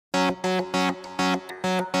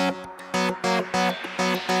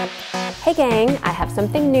Hey gang, I have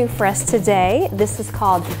something new for us today. This is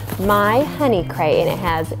called My Honey Crate and it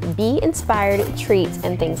has bee-inspired treats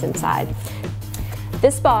and things inside.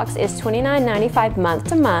 This box is $29.95 month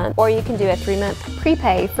to month, or you can do a 3-month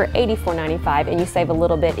prepay for $84.95 and you save a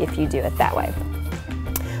little bit if you do it that way.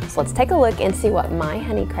 So let's take a look and see what My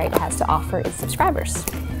Honey Crate has to offer its subscribers.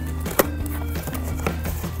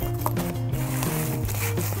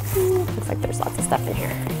 Looks like there's lots of stuff in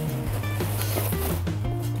here.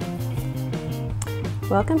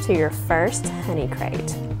 Welcome to your first honey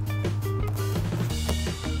crate.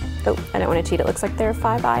 Oh, I don't want to cheat. It looks like there are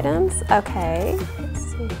 5 items. Okay,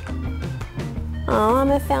 let's see. Oh,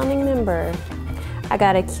 I'm a founding member. I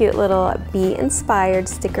got a cute little bee-inspired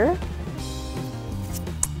sticker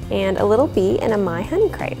and a little bee in a My Honey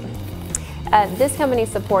Crate. This company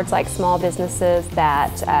supports like small businesses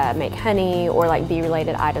that make honey or like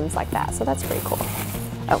bee-related items like that, so that's pretty cool.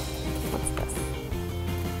 Oh.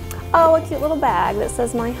 Oh, a cute little bag that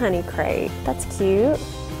says My Honey Crate. That's cute.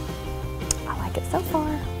 I like it so far.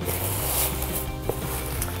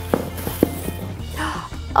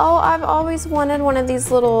 Oh, I've always wanted one of these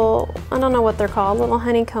little, I don't know what they're called, little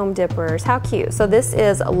honeycomb dippers. How cute. So this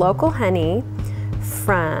is local honey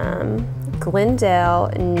from Glendale,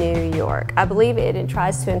 New York. I believe it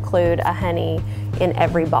tries to include a honey in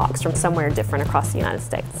every box from somewhere different across the United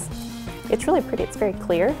States. It's really pretty. It's very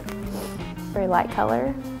clear, very light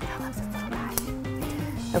color.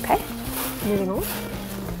 Okay, moving on.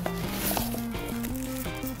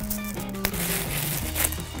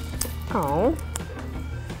 Oh,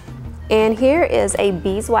 and here is a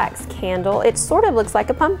beeswax candle. It sort of looks like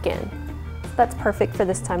a pumpkin. So that's perfect for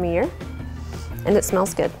this time of year, and it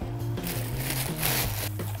smells good.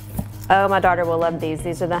 Oh, my daughter will love these.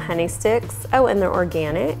 These are the honey sticks. Oh, and they're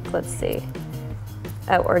organic. Let's see.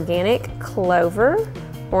 Oh, organic clover,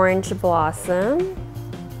 orange blossom,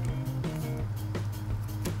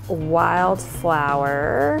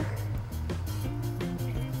 wildflower,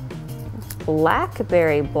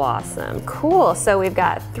 blackberry blossom. Cool. So we've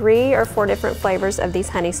got 3 or 4 different flavors of these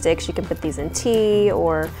honey sticks. You can put these in tea,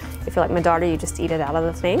 or if you're like my daughter, you just eat it out of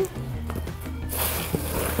the thing.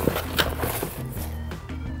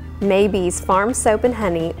 Maybe's Farm Soap and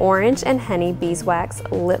Honey Orange and Honey Beeswax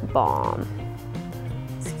Lip Balm.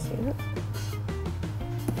 It's cute.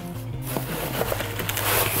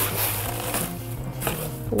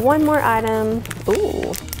 One more item.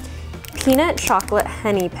 Ooh. Peanut chocolate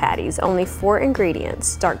honey patties. Only 4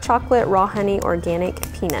 ingredients. Dark chocolate, raw honey, organic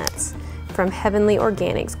peanuts. From Heavenly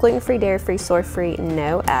Organics. Gluten-free, dairy-free, soy-free,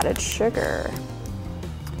 no added sugar.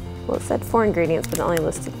 Well, it said 4 ingredients, but it only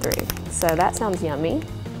listed 3. So that sounds yummy.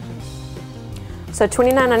 So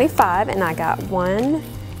 $29.95, and I got 1,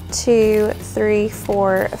 2, 3,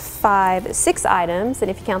 4, 5, 6 items. And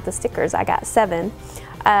if you count the stickers, I got 7.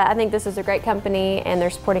 I think this is a great company and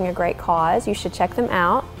they're supporting a great cause. You should check them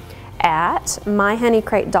out at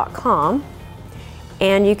myhoneycrate.com,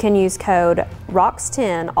 and you can use code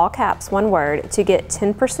ROX10, all caps, one word, to get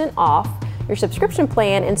 10% off your subscription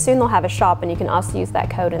plan, and soon they'll have a shop and you can also use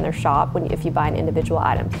that code in their shop if you buy an individual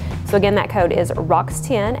item. So again, that code is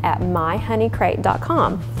ROX10 at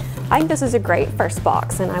myhoneycrate.com. I think this is a great first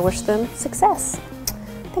box and I wish them success.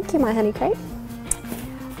 Thank you, My Honey Crate.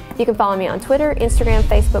 You can follow me on Twitter, Instagram,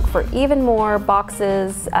 Facebook for even more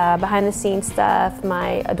boxes, behind the scenes stuff,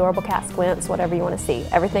 my adorable cat Squints, whatever you want to see.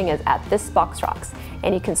 Everything is at This Box Rocks.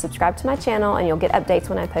 And you can subscribe to my channel and you'll get updates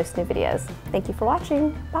when I post new videos. Thank you for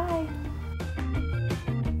watching. Bye.